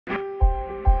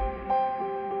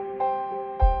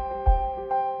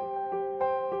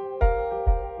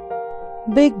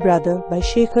Big Brother by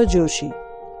Shekhar Joshi.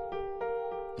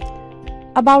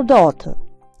 About the author.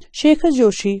 Shekhar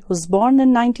Joshi was born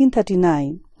in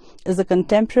 1939, is a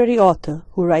contemporary author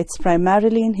who writes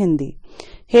primarily in Hindi.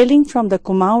 Hailing from the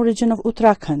Kumaon region of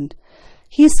Uttarakhand,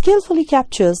 he skillfully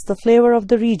captures the flavor of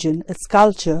the region, its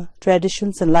culture,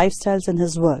 traditions and lifestyles in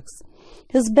his works.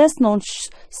 His best-known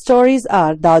stories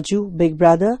are Daju, Big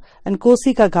Brother, and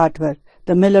Kosi Ka Ghatwar,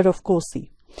 The Miller of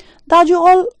Kosi.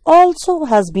 Daju also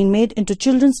has been made into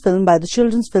children's film by the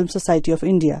Children's Film Society of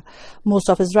India. Most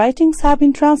of his writings have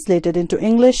been translated into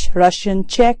English, Russian,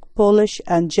 Czech, Polish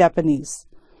and Japanese.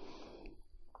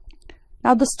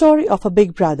 Now the story of a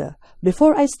big brother.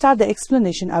 Before I start the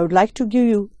explanation, I would like to give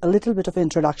you a little bit of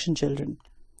introduction, children.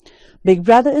 Big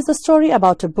Brother is a story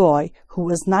about a boy who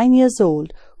is 9 years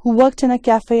old, who worked in a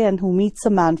cafe and who meets a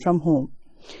man from home.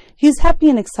 He is happy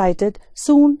and excited.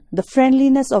 Soon, the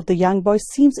friendliness of the young boy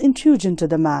seems intrusive to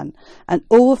the man, and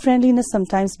over-friendliness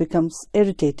sometimes becomes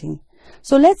irritating.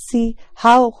 So let's see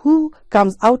who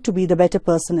comes out to be the better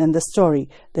person in the story,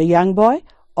 the young boy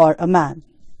or a man.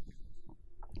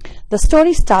 The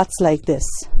story starts like this.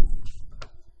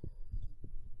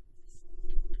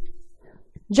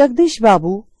 Jagdish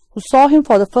Babu, who saw him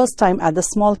for the first time at the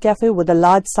small cafe with a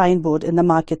large signboard in the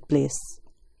marketplace.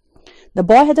 The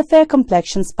boy had a fair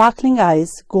complexion, sparkling eyes,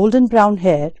 golden brown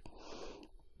hair,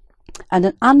 and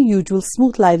an unusual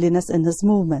smooth liveliness in his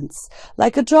movements,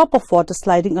 like a drop of water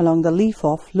sliding along the leaf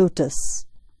of lotus.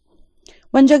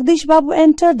 When Jagdish Babu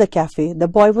entered the cafe, the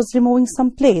boy was removing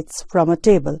some plates from a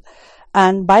table,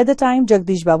 and by the time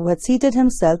Jagdish Babu had seated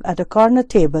himself at a corner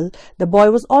table, the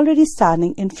boy was already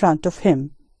standing in front of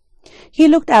him. He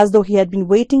looked as though he had been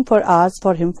waiting for hours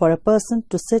for a person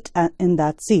to sit in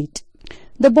that seat.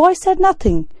 The boy said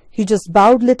nothing. He just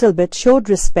bowed little bit, showed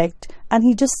respect, and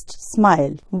he just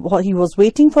smiled. While he was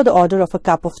waiting for the order of a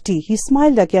cup of tea, he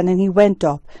smiled again and he went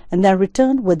off, and then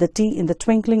returned with the tea in the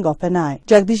twinkling of an eye.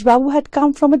 Jagdish Babu had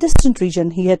come from a distant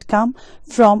region. He had come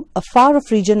from a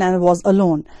far-off region and was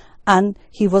alone, and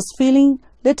he was feeling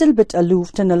little bit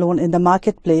aloof and alone in the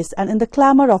marketplace, and in the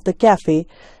clamor of the cafe,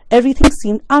 everything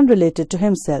seemed unrelated to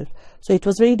himself. So it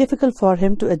was very difficult for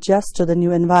him to adjust to the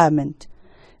new environment.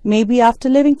 Maybe after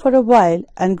living for a while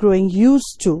and growing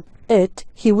used to it,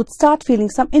 he would start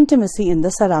feeling some intimacy in the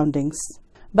surroundings.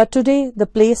 But today, the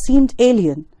place seemed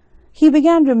alien. He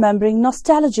began remembering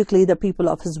nostalgically the people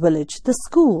of his village, the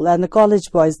school and the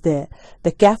college boys there,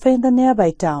 the cafe in the nearby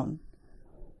town.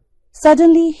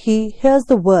 Suddenly, he hears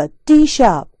the word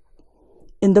T-sharp.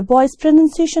 In the boy's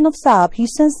pronunciation of Saab, he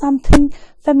sensed something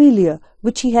familiar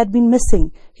which he had been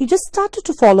missing. He just started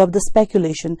to follow up the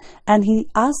speculation and he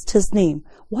asked his name.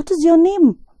 "What is your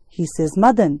name?" He says,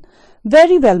 "Madan."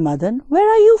 "Very well, Madan. Where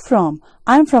are you from?"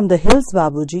 "I'm from the hills,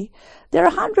 Babuji. There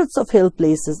are hundreds of hill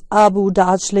places. Abu,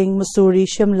 Darjeeling, Mussoorie,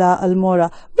 Shimla,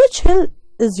 Almora. Which hill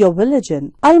is your village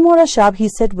in?" "Almora, Shab," he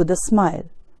said with a smile.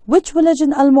 "Which village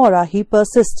in Almora?" he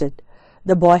persisted.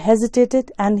 The boy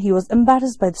hesitated and he was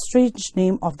embarrassed by the strange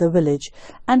name of the village,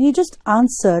 and he just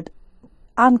answered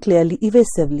unclearly,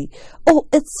 evasively, "Oh,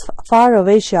 it's far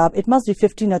away, Shab. It must be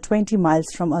 15 or 20 miles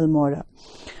from Almora."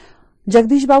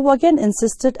 Jagdish Babu again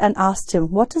insisted and asked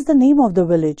him, "What is the name of the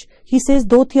village?" He says,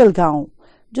 "Dotial Gaon,"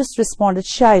 just responded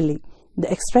shyly.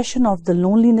 The expression of the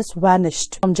loneliness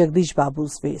vanished from Jagdish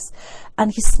Babu's face,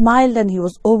 and he smiled and he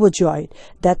was overjoyed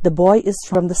that the boy is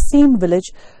from the same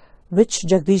village which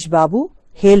Jagdish Babu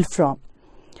hailed from.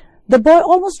 The boy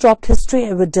almost dropped his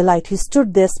tray with delight. He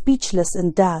stood there speechless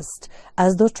and dazzled,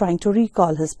 as though trying to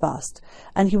recall his past,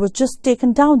 and he was just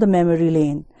taken down the memory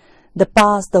lane. The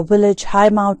past, the village, high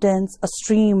mountains, a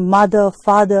stream, mother,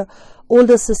 father,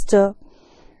 older sister,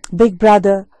 big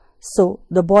brother. So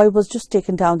the boy was just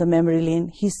taken down the memory lane.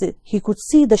 He said he could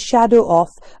see the shadow of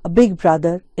a big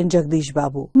brother in Jagdish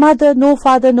Babu. Mother, no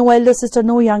father, no elder sister,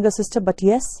 no younger sister, but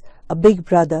yes, a big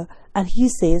brother. And he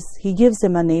says he gives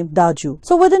him a name, Daju.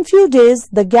 So within few days,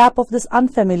 the gap of this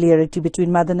unfamiliarity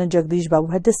between Madan and Jagdish Babu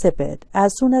had disappeared.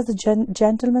 As soon as the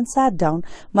gentleman sat down,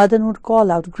 Madan would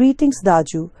call out, "Greetings,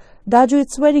 Daju. Daju,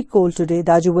 it's very cold today.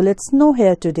 Daju, will it snow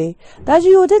here today? Daju,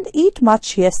 you didn't eat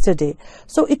much yesterday."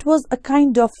 So it was a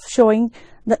kind of showing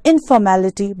the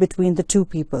informality between the two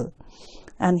people.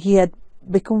 And he had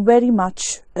become very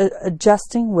much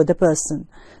adjusting with the person.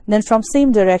 Then from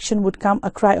same direction would come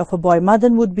a cry of a boy.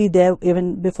 Madan would be there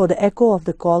even before the echo of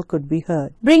the call could be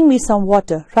heard. "Bring me some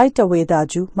water right away,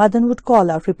 Daju." Madan would call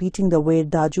out, repeating the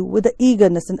word Daju with the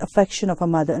eagerness and affection of a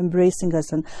mother embracing her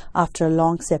son after a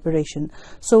long separation.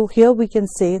 So here we can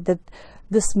say that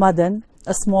this Madan,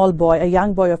 a small boy, a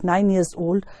young boy of 9 years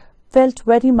old, felt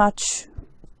very much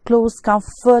close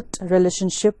comfort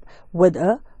relationship with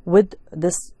a with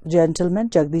this gentleman,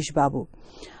 Jagdish Babu.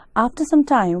 After some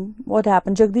time, what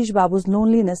happened? Jagdish Babu's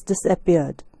loneliness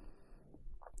disappeared.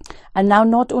 And now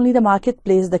not only the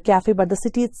marketplace, the cafe, but the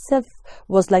city itself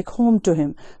was like home to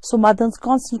him. So Madan's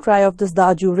constant cry of this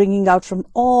Daju ringing out from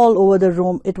all over the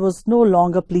room, it was no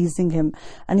longer pleasing him.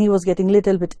 And he was getting a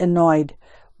little bit annoyed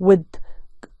with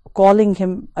calling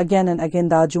him again and again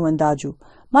Daju and Daju.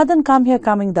 Madan, come here,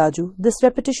 coming Daju. This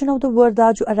repetition of the word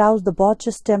Daju aroused the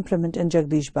boisterous temperament in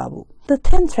Jagdish Babu. The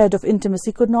thin thread of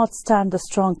intimacy could not stand the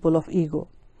strong pull of ego.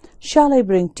 Shall I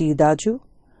bring tea, Daju?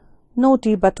 No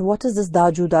tea, but what is this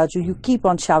Daju, Daju? You keep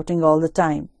on shouting all the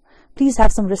time. Please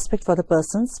have some respect for the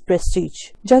person's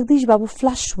prestige. Jagdish Babu,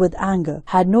 flushed with anger,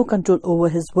 had no control over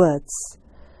his words.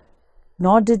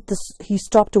 Nor did he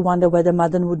stop to wonder whether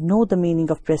Madan would know the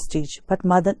meaning of prestige. But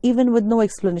Madan, even with no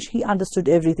explanation, he understood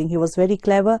everything. He was very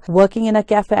clever. Working in a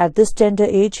cafe at this tender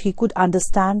age, he could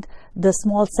understand the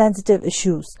small sensitive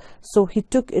issues. So he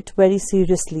took it very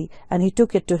seriously and he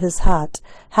took it to his heart.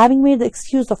 Having made the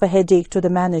excuse of a headache to the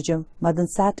manager, Madan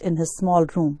sat in his small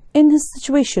room. In his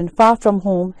situation, far from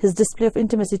home, his display of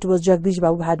intimacy towards Jagdish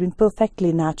Babu had been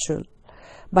perfectly natural.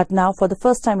 But now, for the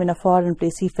first time in a foreign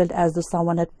place, he felt as though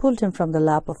someone had pulled him from the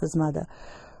lap of his mother,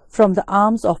 from the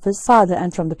arms of his father,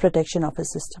 and from the protection of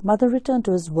his sister. Mother returned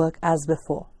to his work as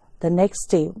before. The next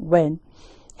day, when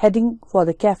heading for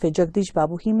the cafe, Jagdish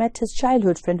Babu, he met his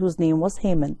childhood friend whose name was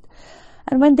Hemant.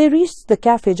 And when they reached the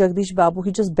cafe, Jagdish Babu,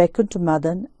 he just beckoned to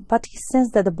Madan, but he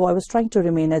sensed that the boy was trying to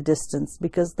remain at distance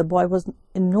because the boy was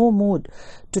in no mood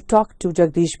to talk to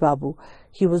Jagdish Babu.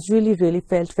 He was really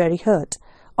felt very hurt.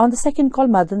 On the second call,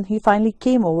 Madan, he finally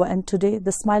came over, and today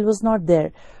the smile was not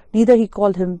there. Neither he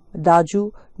called him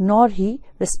Daju, nor he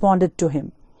responded to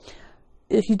him.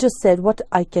 He just said, what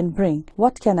I can bring.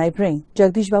 What can I bring?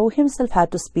 Jagdish Babu himself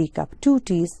had to speak up. 2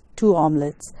 teas, 2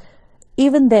 omelets.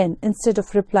 Even then, instead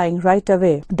of replying right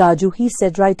away, Daju, he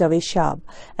said right away, Shab,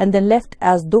 and then left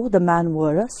as though the man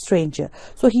were a stranger.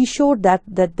 So he showed that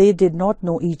they did not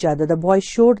know each other. The boy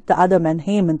showed the other man,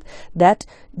 Hemant, that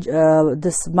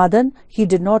this Madan, he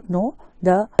did not know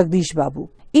the Jagdish Babu.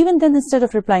 Even then, instead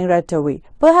of replying right away,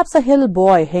 perhaps a hill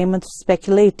boy, Hemant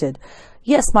speculated.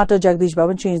 Yes, muttered Jagdish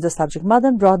Babu, changed the subject.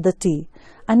 Madan brought the tea,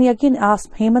 and he again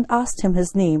Hemant asked him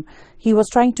his name. He was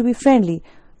trying to be friendly.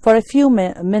 For a few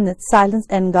minutes, silence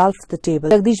engulfed the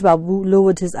table. Jagdish Babu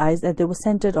lowered his eyes and they were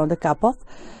centered on the cup of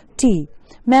tea.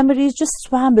 Memories just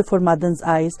swam before Madan's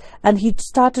eyes, and he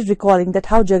started recalling that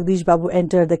how Jagdish Babu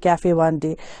entered the cafe one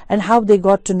day and how they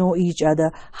got to know each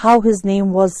other, how his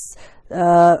name was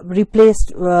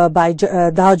replaced by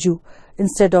Daju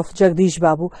instead of Jagdish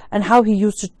Babu, and how he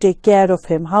used to take care of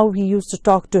him, how he used to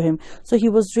talk to him. So he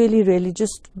was really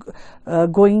just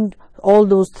going all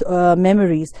those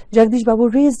memories. Jagdish Babu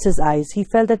raised his eyes. He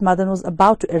felt that Madan was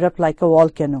about to erupt like a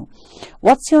volcano.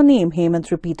 What's your name? Hemant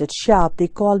repeated. Sharp, they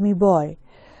call me boy.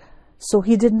 So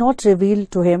he did not reveal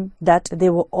to him that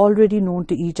they were already known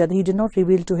to each other. He did not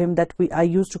reveal to him that I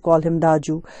used to call him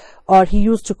Daju, or he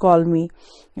used to call me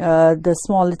the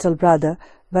small little brother.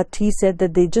 But he said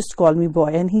that they just call me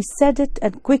boy. And he said it,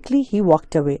 and quickly he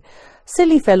walked away.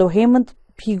 Silly fellow, Hemant.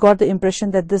 He got the impression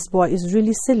that this boy is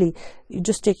really silly,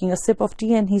 just taking a sip of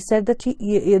tea, and he said that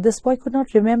this boy could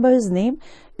not remember his name.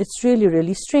 It's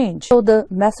really strange. So the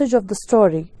message of the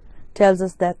story tells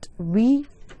us that we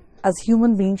as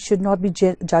human beings should not be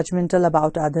judgmental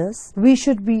about others. We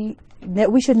should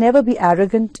never be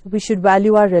arrogant. We should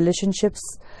value our relationships,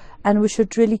 and we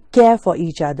should really care for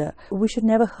each other. We should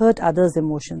never hurt others'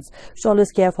 emotions. We should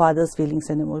always care for others'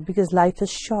 feelings and emotions, because life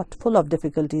is short, full of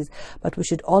difficulties. But we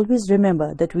should always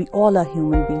remember that we all are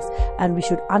human beings, and we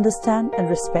should understand and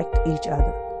respect each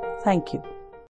other. Thank you.